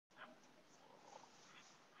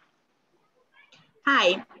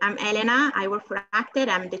Hi, I'm Elena. I work for ACTED.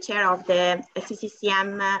 I'm the chair of the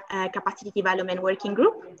CCCM Capacity Development Working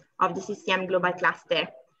Group of the CCCM Global Cluster.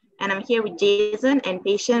 And I'm here with Jason and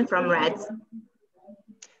Patient from REDS.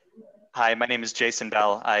 Hi, my name is Jason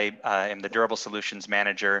Bell. I am the Durable Solutions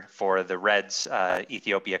Manager for the REDS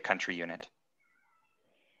Ethiopia Country Unit.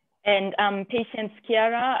 And I'm Patience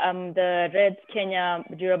Kiara. I'm the REDS Kenya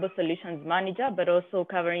Durable Solutions Manager, but also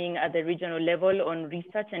covering at the regional level on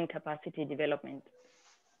research and capacity development.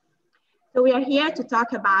 So we are here to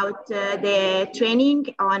talk about the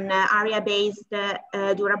training on area-based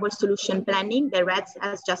durable solution planning that REDS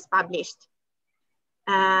has just published.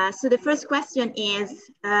 So the first question is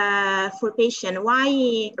for Patient,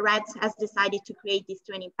 why REDS has decided to create this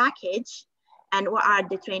training package and what are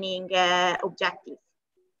the training objectives?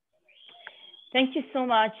 Thank you so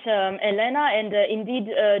much, Elena. And indeed,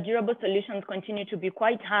 durable solutions continue to be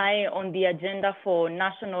quite high on the agenda for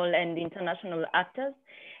national and international actors.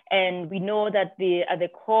 And we know that at the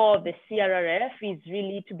core of the CRRF is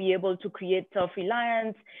really to be able to create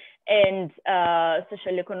self-reliance and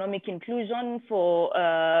social economic inclusion for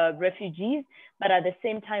refugees, but at the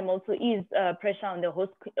same time also is pressure on the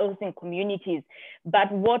hosting communities.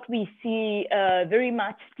 But what we see very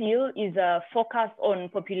much still is a focus on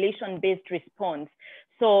population-based response.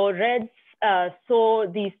 So REDS saw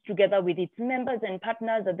this together with its members and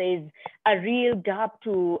partners that there is a real gap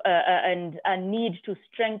to and a need to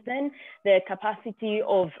strengthen the capacity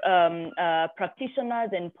of practitioners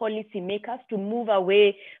and policymakers to move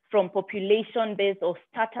away from population-based or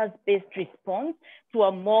status-based response to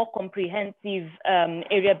a more comprehensive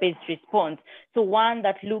area-based response. So one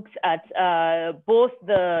that looks at both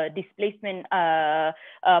the displacement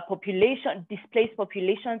displaced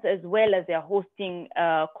populations as well as their hosting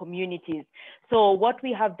communities. So what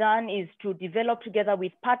we have done is to develop together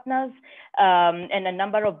with partners and a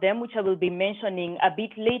number of them, which I will be mentioning a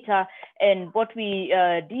bit later. And what we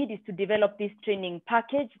did is to develop this training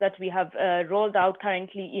package that we have rolled out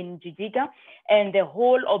currently in Jijiga. And the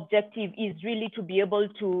whole objective is really to be able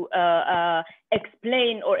to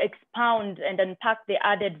explain or expound and unpack the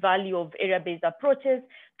added value of area-based approaches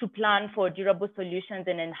to plan for durable solutions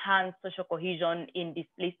and enhance social cohesion in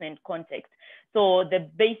displacement context. So the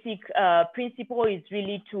basic principle is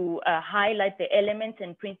really to highlight the elements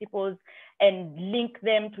and principles and link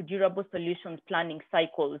them to durable solutions planning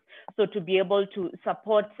cycles. So to be able to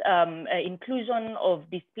support inclusion of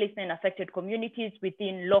displacement affected communities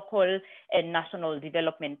within local and national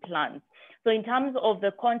development plans. So in terms of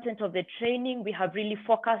the content of the training, we have really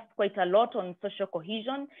focused quite a lot on social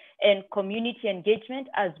cohesion and community engagement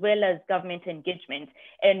as well as government engagement.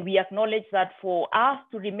 And we acknowledge that for us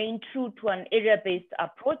to remain true to an area-based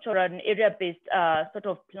approach or an area-based sort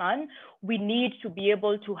of plan, we need to be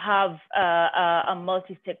able to have a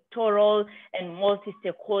multi-sectoral and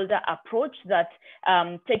multi-stakeholder approach that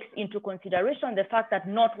takes into consideration the fact that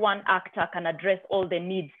not one actor can address all the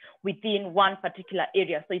needs within one particular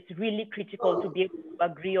area. So it's really critical to be able to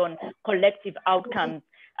agree on collective outcomes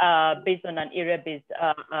based on an area-based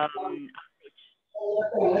approach.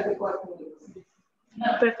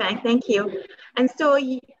 Perfect, thank you. And so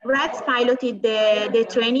REDS piloted the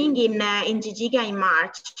training in Jijiga in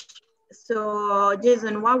March. So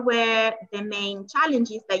Jason, what were the main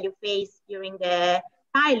challenges that you faced during the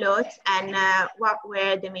pilot and what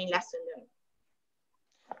were the main lessons learned?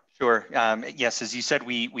 Sure. Yes, as you said,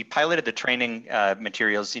 we piloted the training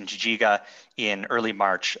materials in Jijiga in early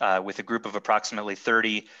March with a group of approximately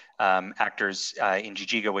 30 actors in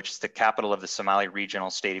Jijiga, which is the capital of the Somali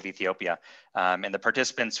regional state of Ethiopia. And the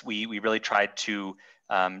participants, we really tried to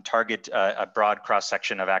target a broad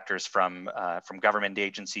cross-section of actors from government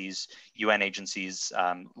agencies, UN agencies,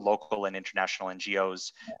 local and international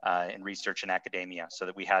NGOs, and research and academia, so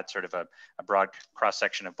that we had sort of a broad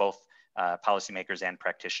cross-section of both policymakers and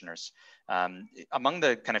practitioners. Among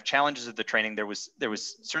the kind of challenges of the training, there was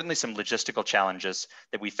certainly some logistical challenges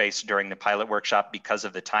that we faced during the pilot workshop because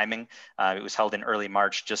of the timing. It was held in early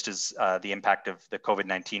March, just as the impact of the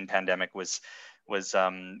COVID-19 pandemic was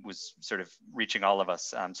sort of reaching all of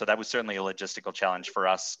us. So that was certainly a logistical challenge for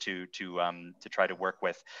us to try to work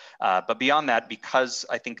with. But beyond that, because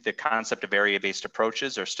I think the concept of area-based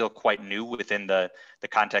approaches are still quite new within the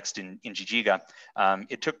context in Jijiga,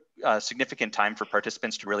 it took significant time for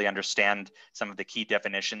participants to really understand some of the key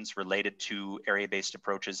definitions related to area-based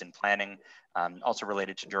approaches in planning, also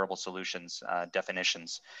related to durable solutions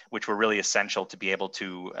definitions, which were really essential to be able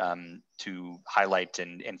to highlight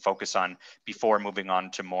and focus on before moving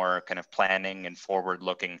on to more kind of planning and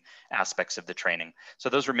forward-looking aspects of the training. So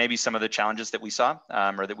those were maybe some of the challenges that we saw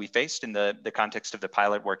or that we faced in the context of the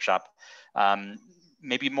pilot workshop.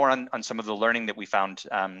 maybe more on some of the learning that we found.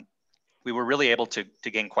 We were really able to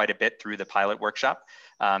gain quite a bit through the pilot workshop.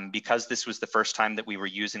 Because this was the first time that we were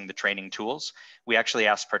using the training tools, we actually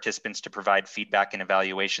asked participants to provide feedback and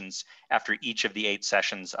evaluations after each of the 8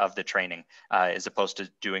 sessions of the training, as opposed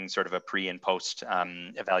to doing sort of a pre and post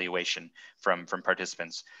evaluation from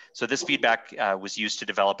participants. So this feedback was used to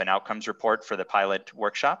develop an outcomes report for the pilot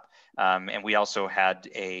workshop. And we also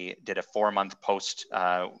did a 4-month post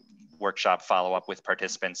workshop follow-up with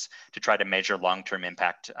participants to try to measure long-term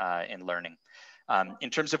impact in learning. In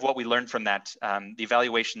terms of what we learned from that, the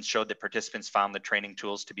evaluations showed that participants found the training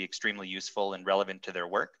tools to be extremely useful and relevant to their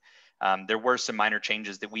work. There were some minor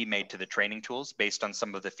changes that we made to the training tools based on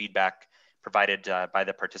some of the feedback provided by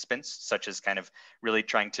the participants, such as kind of really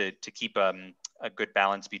trying to keep a good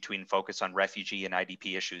balance between focus on refugee and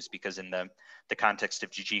IDP issues, because in the context of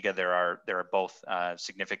Jijiga, there are both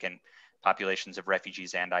significant populations of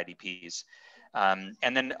refugees and IDPs.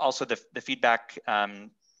 And then also the feedback,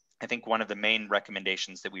 I think one of the main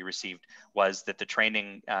recommendations that we received was that the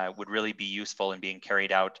training would really be useful in being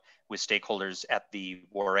carried out with stakeholders at the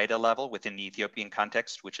Wareda level within the Ethiopian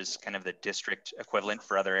context, which is kind of the district equivalent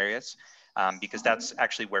for other areas, because that's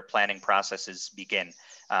actually where planning processes begin.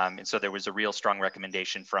 And so there was a real strong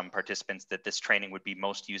recommendation from participants that this training would be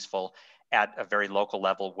most useful at a very local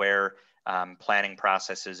level where planning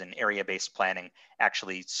processes and area-based planning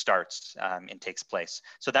actually starts and takes place.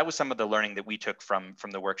 So that was some of the learning that we took from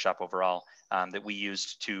the workshop overall, that we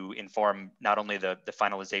used to inform not only the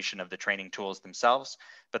finalization of the training tools themselves,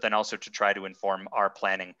 but then also to try to inform our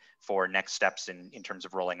planning for next steps in terms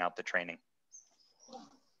of rolling out the training.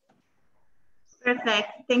 Perfect.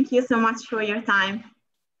 Thank you so much for your time.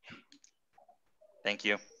 Thank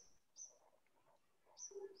you.